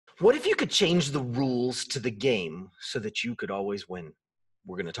What if you could change the rules to the game so that you could always win?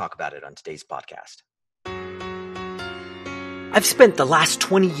 We're going to talk about it on today's podcast. I've spent the last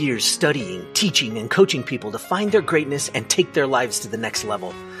 20 years studying, teaching, and coaching people to find their greatness and take their lives to the next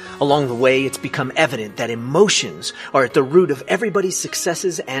level. Along the way, it's become evident that emotions are at the root of everybody's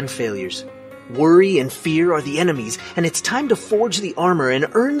successes and failures. Worry and fear are the enemies, and it's time to forge the armor and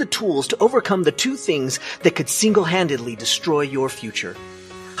earn the tools to overcome the two things that could single-handedly destroy your future.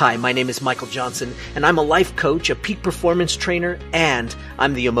 Hi, my name is Michael Johnson, and I'm a life coach, a peak performance trainer, and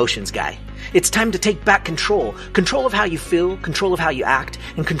I'm the emotions guy. It's time to take back control of how you feel, control of how you act,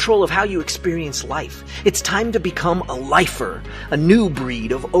 and control of how you experience life. It's time to become a lifer, a new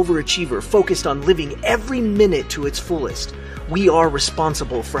breed of overachiever focused on living every minute to its fullest. We are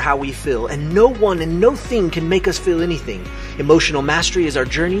responsible for how we feel, and no one and no thing can make us feel anything. Emotional mastery is our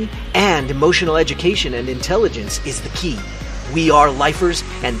journey, and emotional education and intelligence is the key. We are lifers,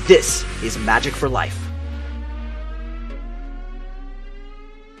 and this is Magic for Life.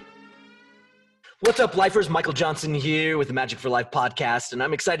 What's up, lifers? Michael Johnson here with the Magic for Life podcast, and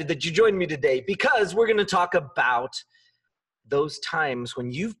I'm excited that you joined me today because we're going to talk about those times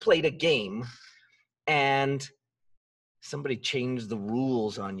when you've played a game and somebody changed the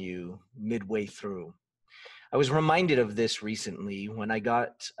rules on you midway through. I was reminded of this recently when I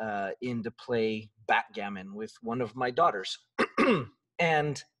got in to play backgammon with one of my daughters.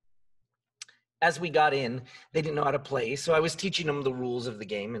 And as we got in, they didn't know how to play. So I was teaching them the rules of the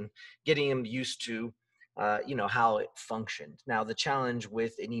game and getting them used to, how it functioned. Now, the challenge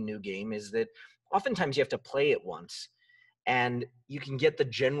with any new game is that oftentimes you have to play it once. And you can get the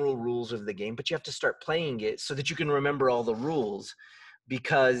general rules of the game, but you have to start playing it so that you can remember all the rules,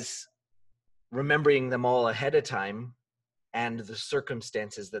 because remembering them all ahead of time and the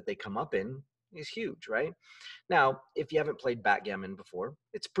circumstances that they come up in is huge, right? Now, if you haven't played backgammon before,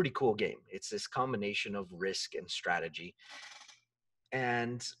 it's a pretty cool game. It's this combination of risk and strategy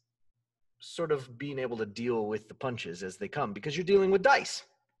and sort of being able to deal with the punches as they come, because you're dealing with dice.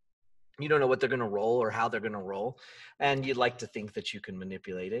 You don't know what they're going to roll or how they're going to roll, and you'd like to think that you can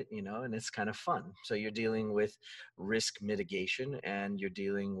manipulate it, and it's kind of fun. So you're dealing with risk mitigation, and you're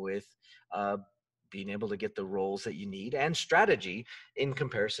dealing with being able to get the rolls that you need and strategy in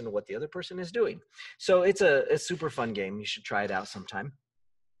comparison to what the other person is doing. So it's a super fun game. You should try it out sometime.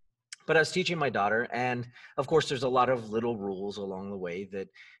 But I was teaching my daughter, and of course there's a lot of little rules along the way that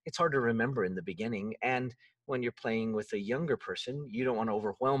it's hard to remember in the beginning. And when you're playing with a younger person, you don't want to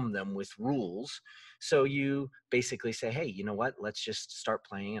overwhelm them with rules. So you basically say, hey, you know what? Let's just start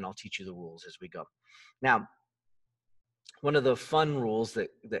playing and I'll teach you the rules as we go. Now, one of the fun rules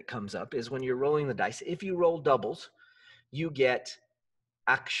that comes up is when you're rolling the dice, if you roll doubles, you get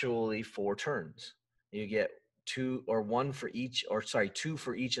actually 4 turns. You get two for each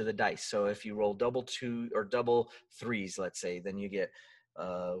of the dice. So if you roll double 2 or double 3s, let's say, then you get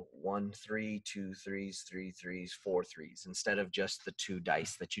 1 3, 2 3s, 3 3s, 4 3s, instead of just the 2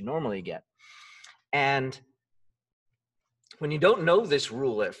 dice that you normally get. And when you don't know this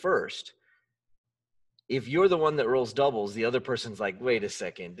rule at first, if you're the one that rolls doubles, the other person's like, wait a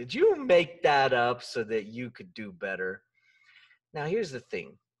second, did you make that up so that you could do better? Now, here's the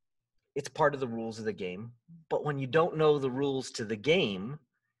thing. It's part of the rules of the game, but when you don't know the rules to the game,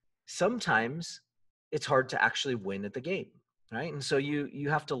 sometimes it's hard to actually win at the game, right? And so you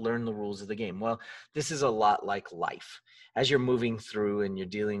have to learn the rules of the game. Well, this is a lot like life. As you're moving through and you're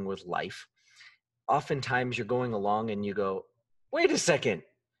dealing with life, oftentimes you're going along and you go, wait a second,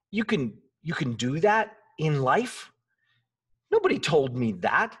 you can do that in life? Nobody told me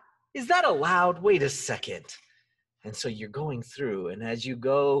that. Is that allowed? Wait a second. And so you're going through, and as you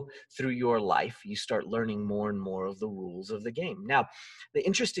go through your life, you start learning more and more of the rules of the game. Now, the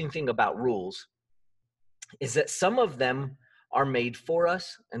interesting thing about rules is that some of them are made for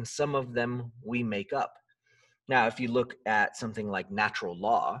us and some of them we make up. Now, if you look at something like natural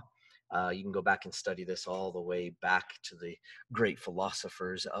law, you can go back and study this all the way back to the great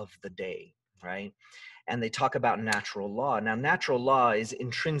philosophers of the day, right? And they talk about natural law. Now, natural law is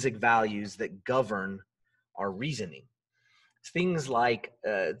intrinsic values that govern our reasoning. Things like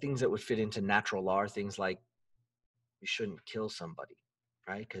things that would fit into natural law are things like you shouldn't kill somebody,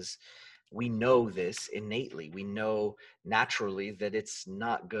 right? Because we know this innately. We know naturally that it's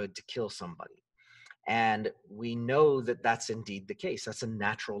not good to kill somebody. And we know that that's indeed the case. That's a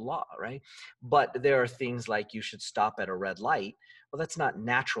natural law, right? But there are things like you should stop at a red light. Well, that's not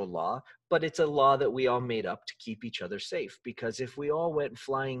natural law, but it's a law that we all made up to keep each other safe. Because if we all went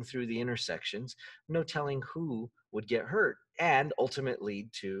flying through the intersections, no telling who would get hurt and ultimately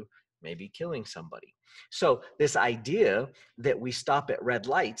lead to maybe killing somebody. So this idea that we stop at red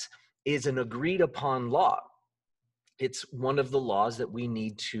lights is an agreed upon law. It's one of the laws that we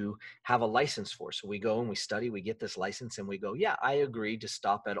need to have a license for. So we go and we study, we get this license, and we go, yeah, I agree to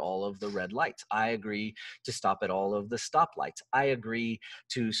stop at all of the red lights. I agree to stop at all of the stoplights. I agree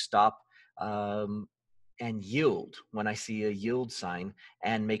to stop and yield when I see a yield sign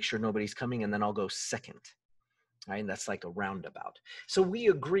and make sure nobody's coming, and then I'll go second. Right? And that's like a roundabout. So we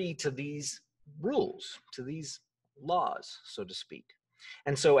agree to these rules, to these laws, so to speak.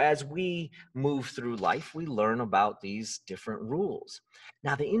 And so as we move through life, we learn about these different rules.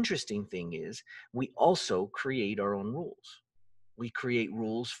 Now, the interesting thing is we also create our own rules. We create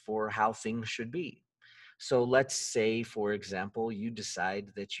rules for how things should be. So let's say, for example, you decide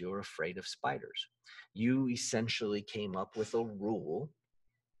that you're afraid of spiders. You essentially came up with a rule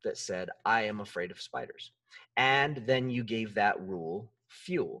that said, I am afraid of spiders. And then you gave that rule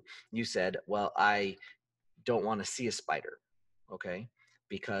fuel. You said, well, I don't want to see a spider, okay,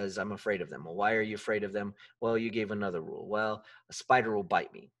 because I'm afraid of them. Well, why are you afraid of them? Well, you gave another rule. Well, a spider will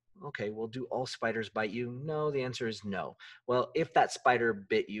bite me. Okay, well, do all spiders bite you? No, the answer is no. Well, if that spider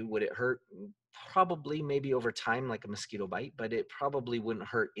bit you, would it hurt? Probably, maybe over time, like a mosquito bite, but it probably wouldn't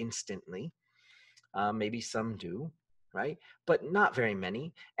hurt instantly. Maybe some do, right? But not very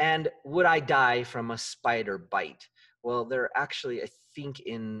many. And would I die from a spider bite? Well, there are actually, I think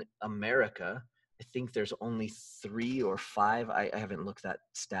in America, I think there's only 3 or 5. I haven't looked that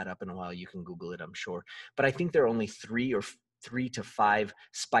stat up in a while. You can Google it, I'm sure. But I think there are only 3 to 5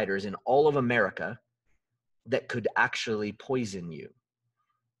 spiders in all of America that could actually poison you.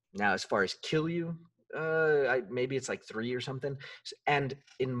 Now, as far as kill you, maybe it's like 3 or something. And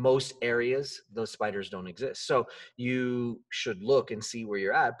in most areas, those spiders don't exist. So you should look and see where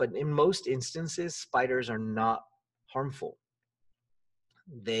you're at. But in most instances, spiders are not harmful.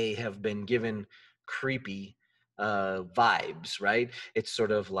 They have been given creepy vibes, right? It's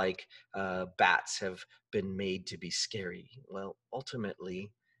sort of like bats have been made to be scary. Well,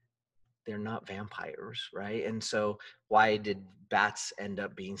 ultimately, they're not vampires, right? And so why did bats end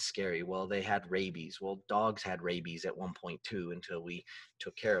up being scary? Well, they had rabies. Well, dogs had rabies at one point too until we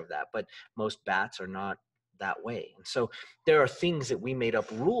took care of that. But most bats are not that way. And so there are things that we made up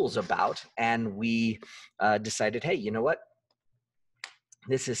rules about, and we decided, hey, you know what?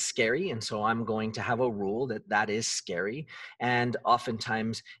 This is scary, and so I'm going to have a rule that is scary. And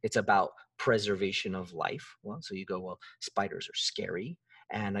oftentimes it's about preservation of life. Well, so you go, well, spiders are scary,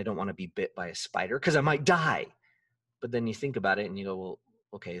 and I don't want to be bit by a spider because I might die. But then you think about it and you go, well,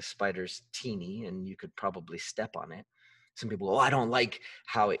 okay, a spider's teeny and you could probably step on it. Some people go, oh, I don't like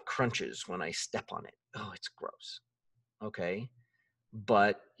how it crunches when I step on it. Oh, it's gross. Okay,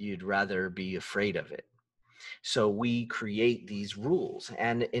 but you'd rather be afraid of it. So we create these rules,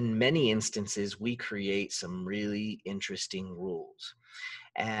 and in many instances, we create some really interesting rules.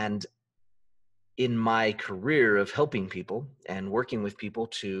 And in my career of helping people and working with people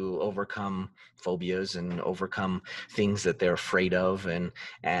to overcome phobias and overcome things that they're afraid of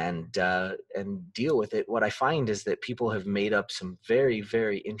and deal with it, what I find is that people have made up some very,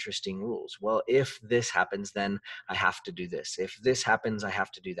 very interesting rules. Well, if this happens, then I have to do this. If this happens, I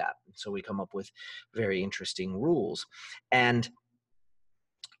have to do that. So we come up with very interesting rules. And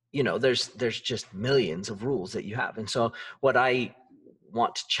there's just millions of rules that you have. And so what I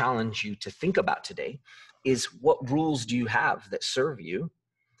want to challenge you to think about today is, what rules do you have that serve you,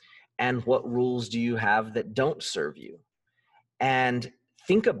 and what rules do you have that don't serve you? And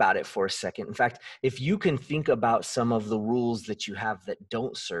think about it for a second. In fact, if you can think about some of the rules that you have that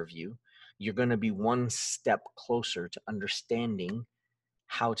don't serve you, you're going to be one step closer to understanding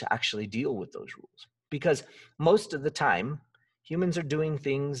how to actually deal with those rules. Because most of the time, humans are doing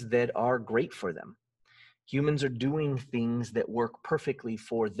things that are great for them. Humans are doing things that work perfectly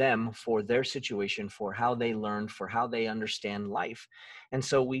for them, for their situation, for how they learned, for how they understand life. And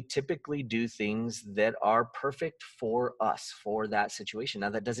so we typically do things that are perfect for us, for that situation.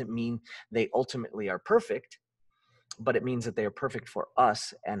 Now, that doesn't mean they ultimately are perfect, but it means that they are perfect for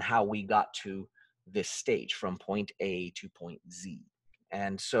us and how we got to this stage from point A to point Z.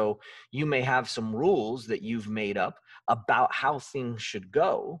 And so you may have some rules that you've made up about how things should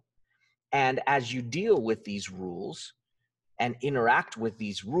go. And as you deal with these rules and interact with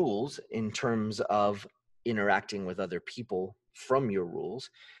these rules in terms of interacting with other people from your rules,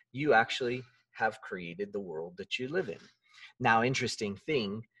 you actually have created the world that you live in. Now, interesting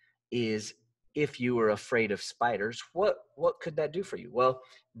thing is, if you were afraid of spiders, what could that do for you? Well,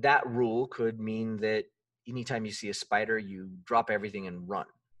 that rule could mean that anytime you see a spider, you drop everything and run.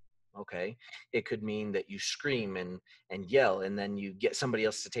 Okay. It could mean that you scream and yell, and then you get somebody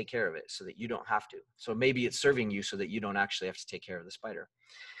else to take care of it so that you don't have to. So maybe it's serving you so that you don't actually have to take care of the spider.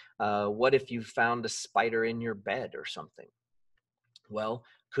 What if you found a spider in your bed or something? Well,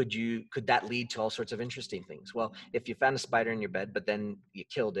 could that lead to all sorts of interesting things? Well, if you found a spider in your bed, but then you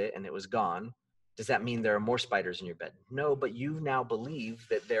killed it and it was gone, does that mean there are more spiders in your bed? No, but you now believe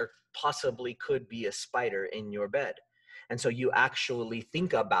that there possibly could be a spider in your bed. And so you actually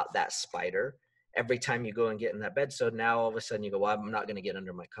think about that spider every time you go and get in that bed. So now all of a sudden you go, well, I'm not going to get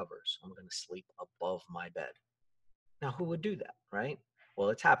under my covers. I'm going to sleep above my bed. Now, who would do that, right? Well,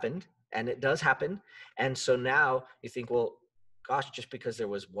 it's happened, and it does happen. And so now you think, well, gosh, just because there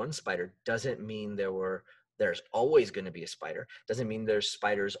was one spider doesn't mean there's always going to be a spider. Doesn't mean there's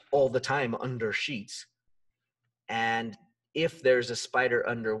spiders all the time under sheets. And if there's a spider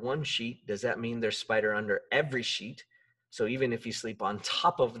under one sheet, does that mean there's spider under every sheet? So even if you sleep on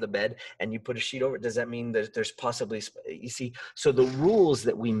top of the bed and you put a sheet over it, does that mean that there's possibly, you see, so the rules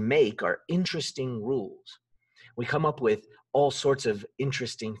that we make are interesting rules. We come up with all sorts of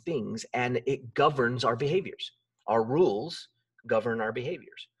interesting things, and it governs our behaviors. Our rules govern our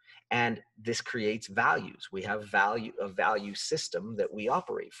behaviors, and this creates values. We have a value system that we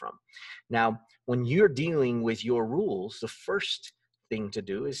operate from. Now, when you're dealing with your rules, the first thing to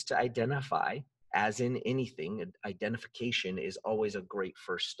do is to identify. As in anything, identification is always a great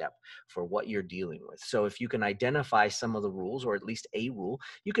first step for what you're dealing with. So if you can identify some of the rules, or at least a rule,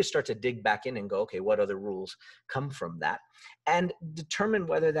 you can start to dig back in and go, okay, what other rules come from that? And determine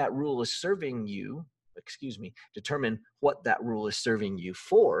whether that rule is serving you, determine what that rule is serving you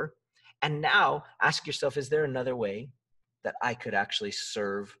for. And now ask yourself, is there another way that I could actually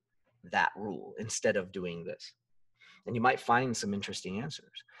serve that rule instead of doing this? And you might find some interesting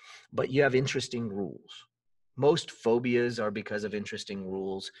answers, but you have interesting rules. Most phobias are because of interesting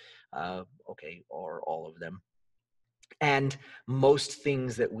rules, or all of them. And most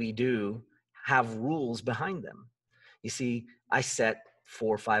things that we do have rules behind them. You see, I set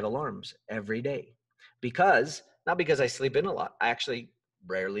 4 or 5 alarms every day not because I sleep in a lot. I actually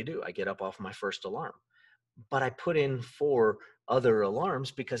rarely do. I get up off my first alarm. But I put in 4 other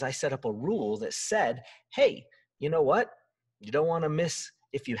alarms because I set up a rule that said, hey, you know what? You don't want to miss,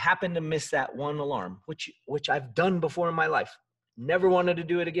 if you happen to miss that one alarm, which I've done before in my life, never wanted to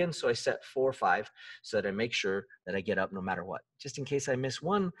do it again. So I set 4 or 5 so that I make sure that I get up no matter what. Just in case I miss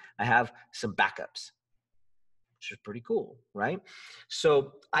one, I have some backups, which is pretty cool, right?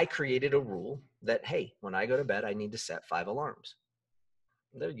 So I created a rule that, hey, when I go to bed, I need to set 5 alarms.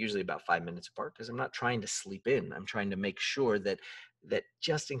 They're usually about 5 minutes apart because I'm not trying to sleep in. I'm trying to make sure that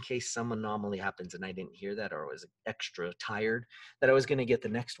just in case some anomaly happens and I didn't hear that, or I was extra tired, that I was going to get the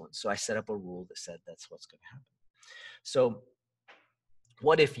next one. So I set up a rule that said that's what's going to happen. So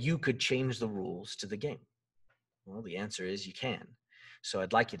what if you could change the rules to the game? Well, the answer is you can. So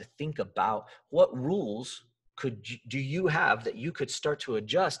I'd like you to think about what rules do you have that you could start to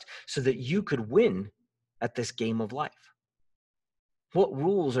adjust so that you could win at this game of life? What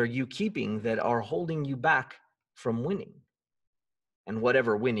rules are you keeping that are holding you back from winning? And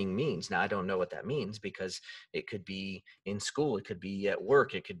whatever winning means. Now, I don't know what that means because it could be in school. It could be at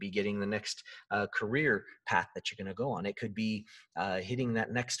work. It could be getting the next career path that you're going to go on. It could be hitting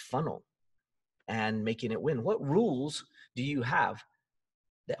that next funnel and making it win. What rules do you have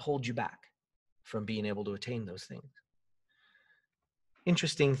that hold you back from being able to attain those things?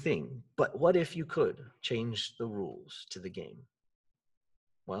 Interesting thing. But what if you could change the rules to the game?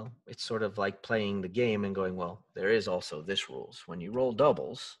 Well, it's sort of like playing the game and going, well, there is also this rules. When you roll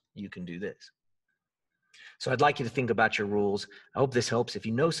doubles, you can do this. So I'd like you to think about your rules. I hope this helps. If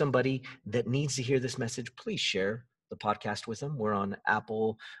you know somebody that needs to hear this message, please share the podcast with them. We're on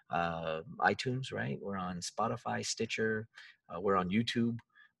Apple, iTunes, right? We're on Spotify, Stitcher. We're on YouTube.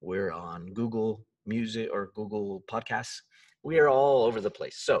 We're on Google Music or Google Podcasts. We are all over the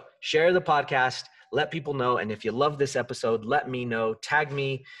place. So share the podcast. Let people know. And if you love this episode, let me know. Tag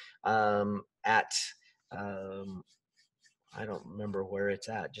me at, I don't remember where it's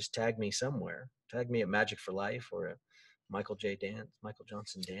at. Just tag me somewhere. Tag me at Magic for Life or at Michael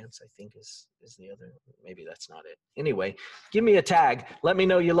Johnson Dance, I think is the other. Maybe that's not it. Anyway, give me a tag. Let me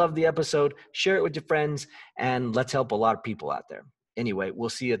know you love the episode. Share it with your friends. And let's help a lot of people out there. Anyway, we'll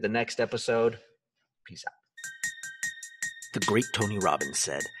see you at the next episode. Peace out. The great Tony Robbins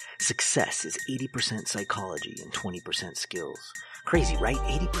said, success is 80% psychology and 20% skills. Crazy, right?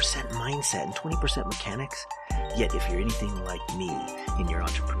 80% mindset and 20% mechanics. Yet if you're anything like me in your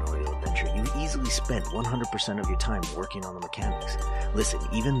entrepreneurial adventure, you easily spent 100% of your time working on the mechanics. Listen,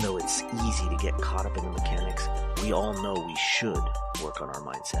 even though it's easy to get caught up in the mechanics, we all know we should work on our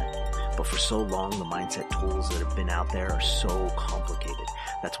mindset. But for so long, the mindset tools that have been out there are so complicated.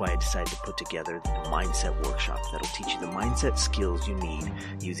 That's why I decided to put together the Mindset Workshop that'll teach you the mindset skills you need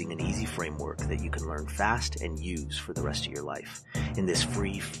using an easy framework that you can learn fast and use for the rest of your life. In this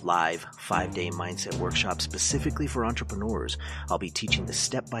free, live, 5-day Mindset Workshop specifically for entrepreneurs, I'll be teaching the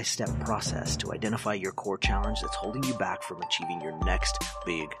step-by-step process to identify your core challenge that's holding you back from achieving your next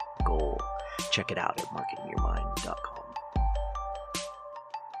big goal. Check it out at marketingyourmind.com.